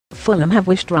Fulham have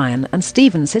wished Ryan and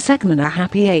Steven Sessegnon a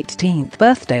happy 18th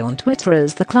birthday on Twitter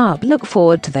as the club look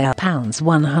forward to their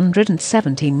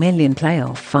 £170 million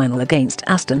playoff final against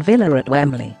Aston Villa at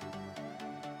Wembley.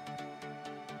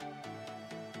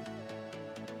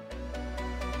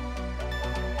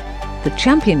 The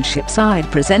Championship side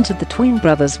presented the twin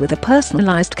brothers with a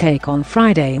personalised cake on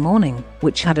Friday morning,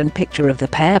 which had a picture of the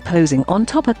pair posing on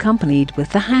top accompanied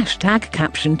with the hashtag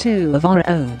caption "2 of our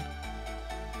own."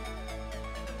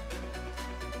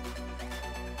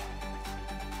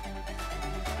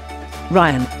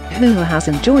 Ryan, who has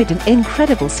enjoyed an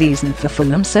incredible season for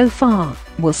Fulham so far,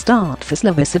 will start for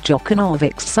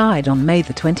Sessegnon side on May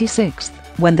the 26th,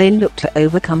 when they look to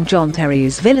overcome John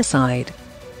Terry's Villa side.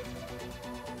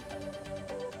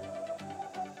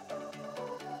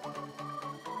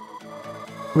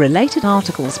 Related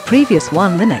articles previous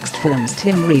one The next Fulham's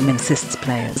Tim Ream insists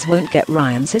players won't get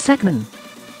Ryan Sessegnon.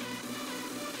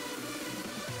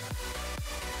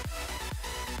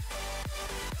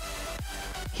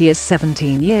 He is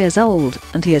 17 years old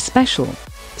and he is special.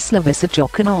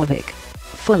 Sessegnon.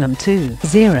 Fulham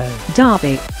 2-0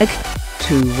 Derby,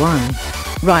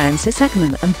 2-1. Ryan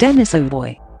Sessegnon and Dennis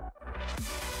O'Boy.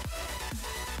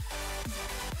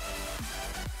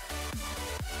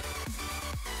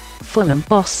 Fulham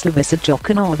boss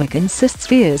Sessegnon insists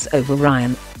fears over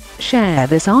Ryan. Share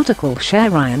this article.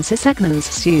 Share Ryan Sessegnon's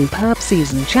superb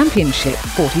season. Championship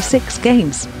 46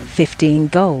 games, 15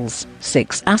 goals,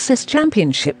 6 assists.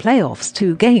 Championship playoffs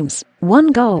 2 games, 1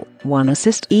 goal, 1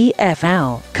 assist.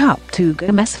 EFL Cup 2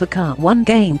 games for Cup 1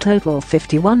 game. Total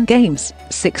 51 games,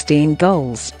 16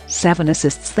 goals, 7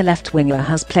 assists. The left winger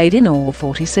has played in all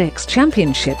 46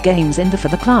 championship games for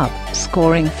the club,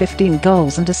 scoring 15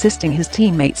 goals and assisting his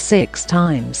teammates 6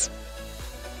 times.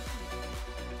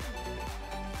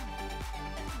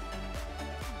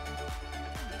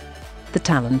 The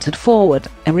talented forward,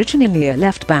 originally a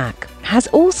left-back, has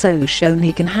also shown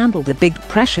he can handle the big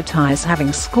pressure ties,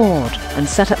 having scored and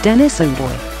set up Dennis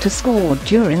O'Boy to score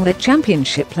during the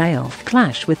Championship playoff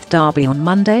clash with Derby on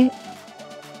Monday.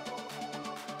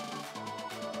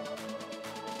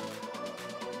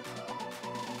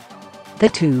 The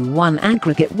 2-1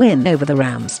 aggregate win over the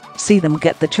Rams see them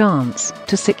get the chance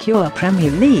to secure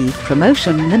Premier League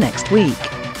promotion the next week.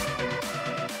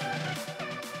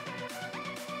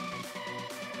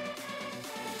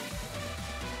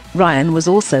 Ryan was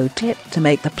also tipped to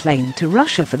make the plane to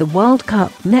Russia for the World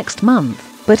Cup next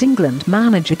month, but England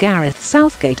manager Gareth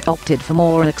Southgate opted for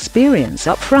more experience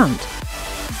up front.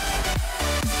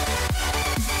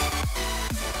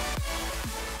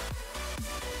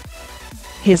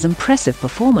 His impressive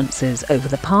performances over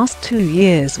the past 2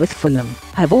 years with Fulham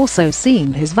have also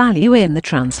seen his value in the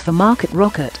transfer market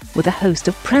rocket, with a host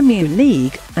of Premier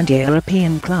League and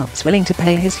European clubs willing to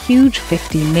pay his huge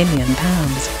 £50 million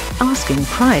asking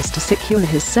price to secure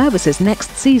his services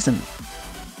next season.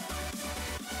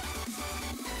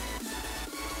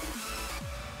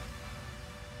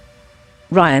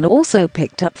 Ryan also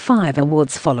picked up 5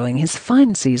 awards following his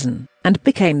fine season, and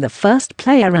became the first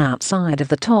player outside of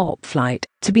the top flight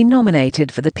to be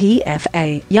nominated for the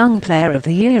PFA Young Player of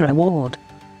the Year award.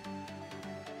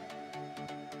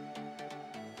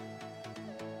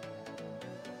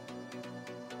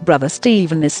 Brother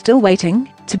Steven is still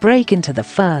waiting to break into the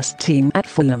first team at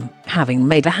Fulham, having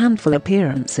made a handful of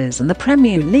appearances in the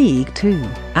Premier League too,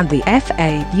 and the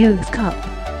FA Youth Cup.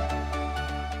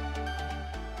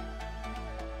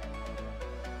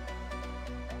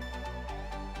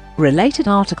 Related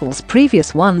articles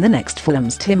previous one The next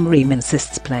Fulham's Tim Ream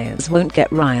insists players won't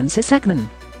get Ryan Sessegnon.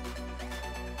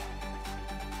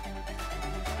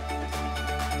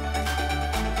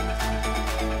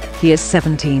 He is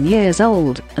 17 years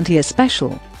old and he is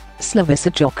special.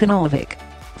 Sessegnon.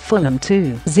 Fulham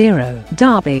 2-0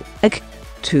 Derby,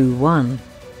 2-1.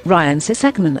 Ryan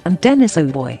Sessegnon and Dennis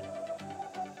O'Boy.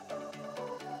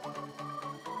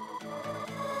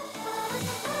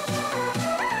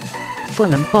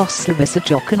 Fulham boss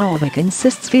Sessegnon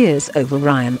insists fears over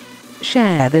Ryan.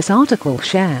 Share this article.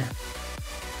 Share